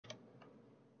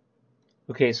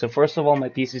Okay, so first of all, my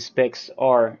PC specs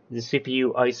are the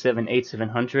CPU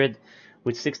i7-8700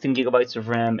 with 16 gigabytes of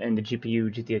RAM and the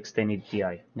GPU GTX 1080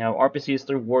 Ti. Now,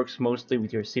 RPCS3 works mostly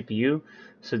with your CPU,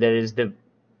 so that is the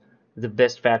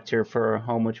best factor for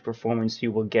how much performance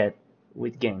you will get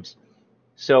with games.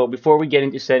 So before we get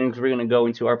into settings, we're going to go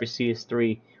into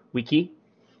RPCS3 wiki.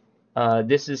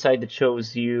 This is a site that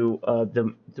shows you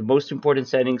the most important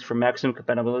settings for maximum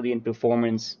compatibility and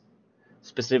performance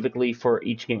specifically for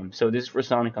each game. So this is for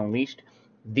Sonic Unleashed.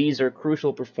 These are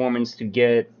crucial performance to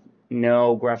get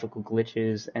no graphical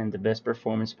glitches and the best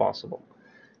performance possible.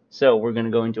 So we're going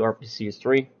to go into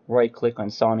RPCS3, right click on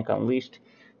Sonic Unleashed,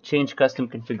 change custom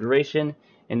configuration,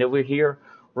 and over here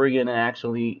we're going to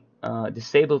actually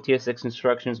disable TSX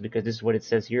instructions because this is what it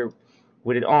says here.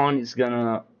 With it on, it's going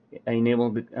to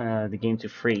enable the game to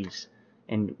freeze,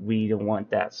 and we don't want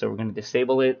that. So we're going to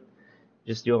disable it.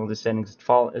 Just do all the settings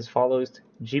as follows.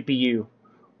 GPU,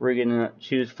 we're going to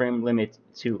choose frame limit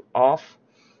to off.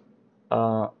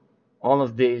 All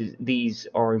of these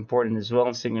are important as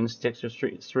well. Synchronous texture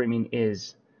streaming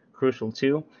is crucial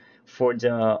too. For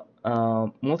the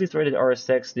multi-threaded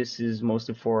RSX, this is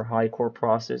mostly for high core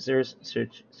processors.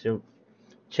 So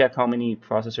check how many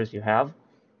processors you have.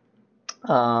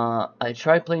 I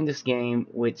tried playing this game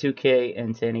with 2K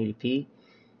and 1080p.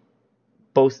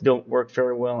 Both don't work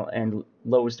very well and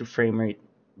lowers the frame rate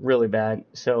really bad.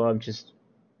 So I'm just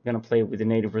gonna play with the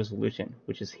native resolution,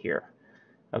 which is here.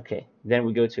 Okay, then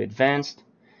we go to advanced,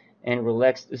 and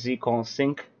relaxed Z-call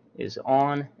sync is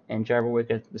on, and driver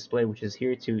wake up display, which is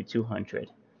here, to 200.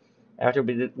 After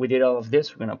we did all of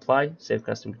this, we're going to apply, save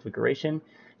custom configuration.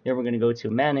 Then we're going to go to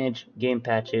manage, game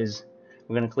patches.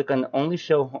 We're going to click on only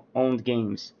show owned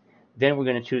games. Then we're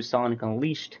going to choose Sonic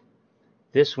Unleashed,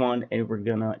 this one, and we're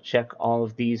going to check all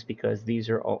of these because these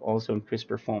are also increased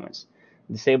performance.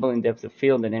 Disabling depth of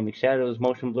field, dynamic shadows,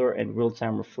 motion blur, and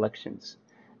real-time reflections.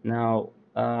 Now,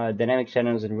 dynamic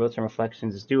shadows and real-time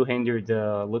reflections do hinder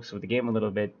the looks of the game a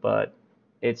little bit, but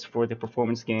it's for the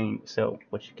performance gain, so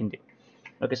what you can do.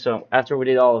 Okay, so after we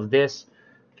did all of this,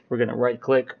 we're going to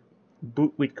right-click,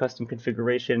 boot with custom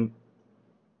configuration.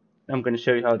 I'm going to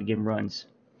show you how the game runs.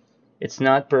 It's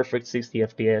not perfect 60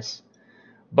 FPS,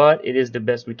 but it is the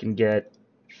best we can get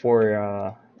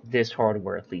for this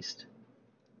hardware at least.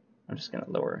 I'm just going to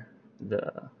lower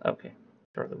the, okay,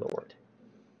 fairly lowered.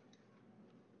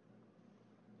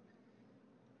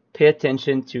 Pay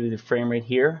attention to the frame rate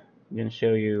here. I'm going to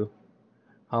show you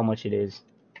how much it is.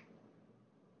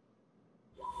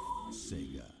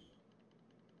 Sega.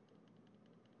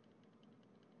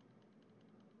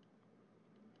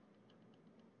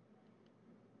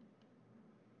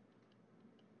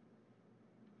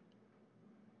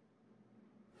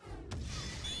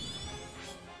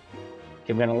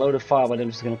 Okay, I'm going to load a file, but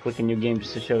I'm just going to click a new game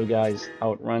just to show you guys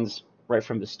how it runs right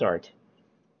from the start.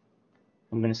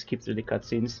 I'm going to skip through the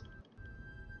cutscenes.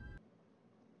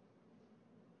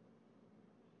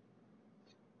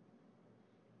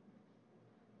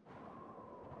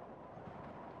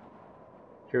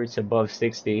 Here it's above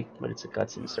 60, but it's a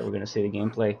cutscene, so we're going to see the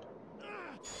gameplay.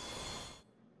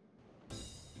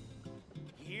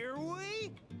 Here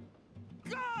we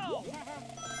go!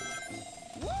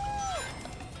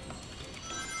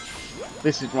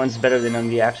 This runs better than on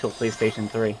the actual PlayStation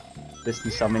 3. This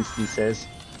in some instances.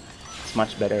 It's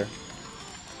much better.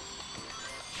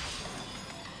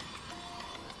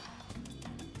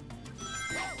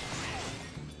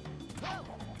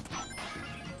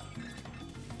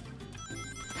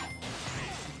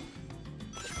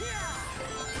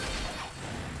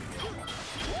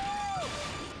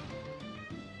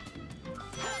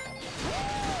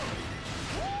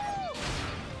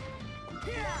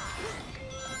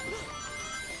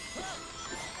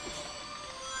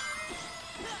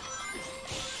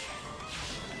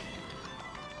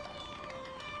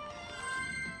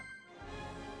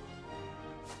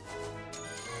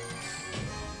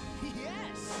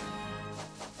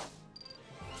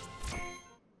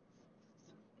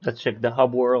 Let's check the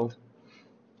hub world.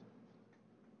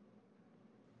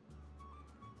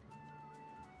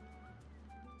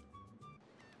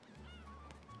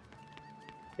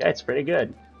 Yeah, it's pretty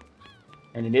good.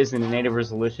 And it is in the native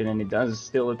resolution, and it does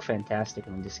still look fantastic.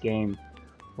 I mean, this game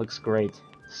looks great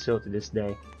still to this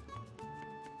day.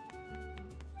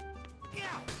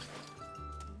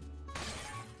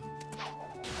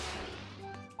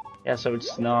 Yeah, so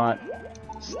it's not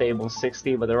stable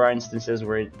 60, but there are instances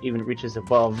where it even reaches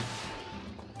above.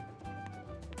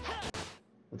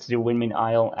 Let's do Windmill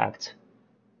Isle Act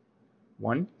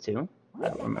 1, 2, I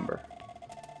don't remember.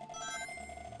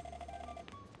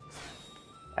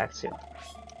 Act 2.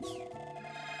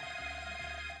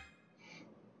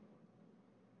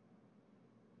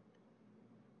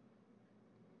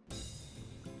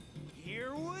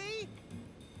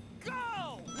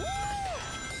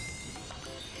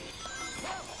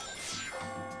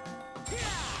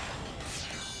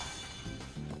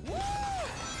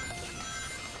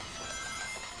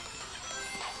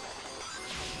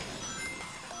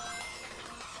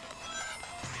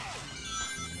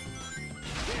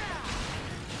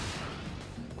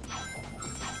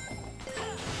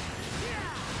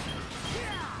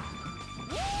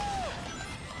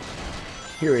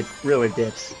 Here it really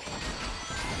dips.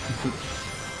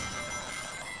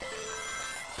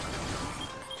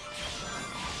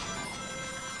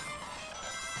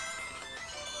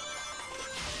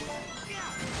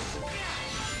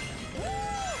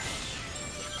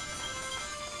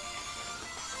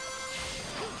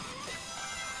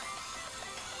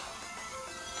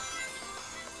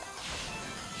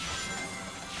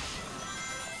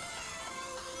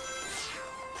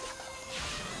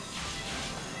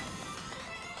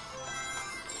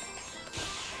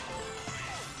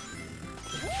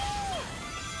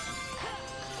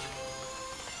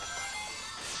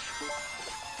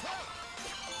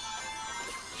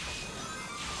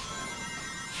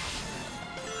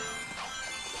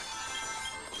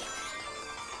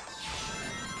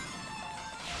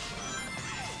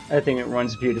 I think it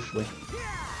runs beautifully.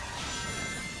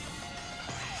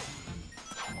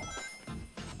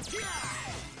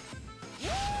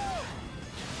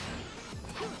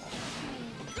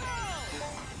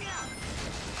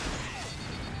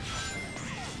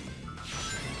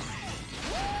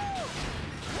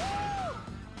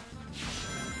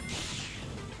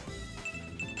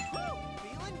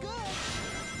 Feeling good.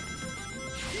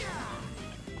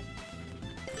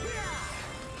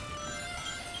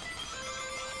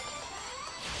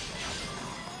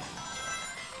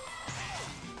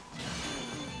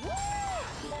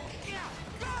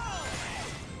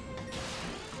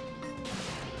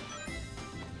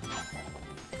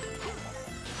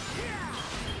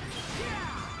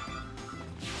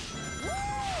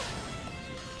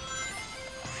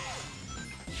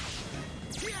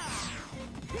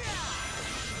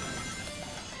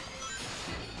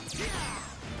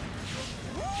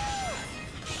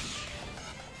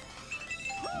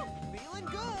 Feeling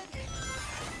good.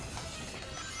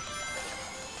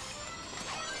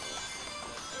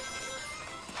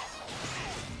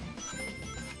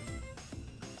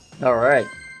 All right.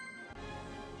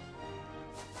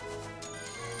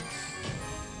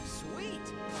 Sweet.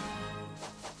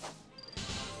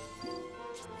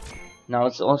 Now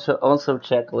let's also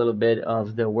check a little bit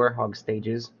of the Warhog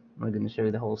stages. I'm not going to show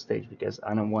you the whole stage because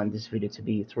I don't want this video to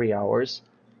be 3 hours.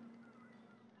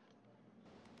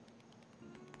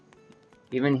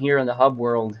 Even here in the hub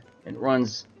world, it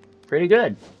runs pretty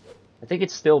good. I think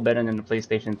it's still better than the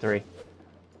PlayStation 3.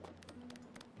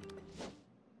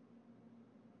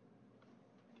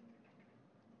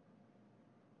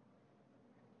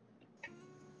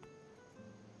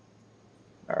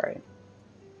 Alright.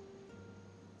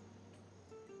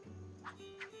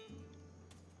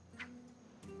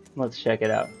 Let's check it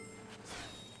out.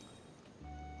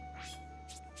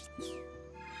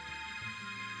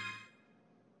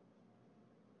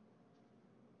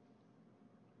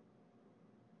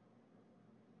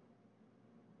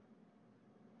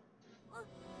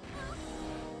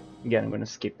 Again, I'm going to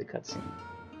skip the cutscene.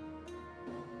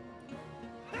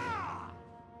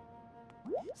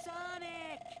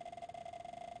 Sonic.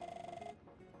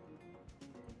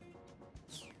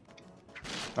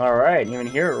 Alright, even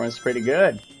here it runs pretty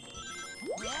good.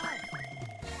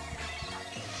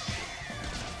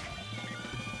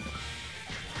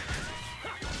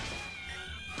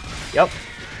 Yep,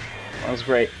 that was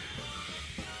great.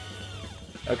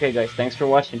 Okay guys, thanks for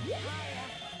watching.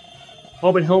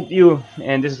 Hope it helped you,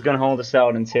 and this is gonna hold us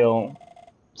out until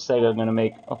Sega gonna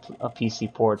make a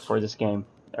PC port for this game.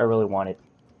 I really want it.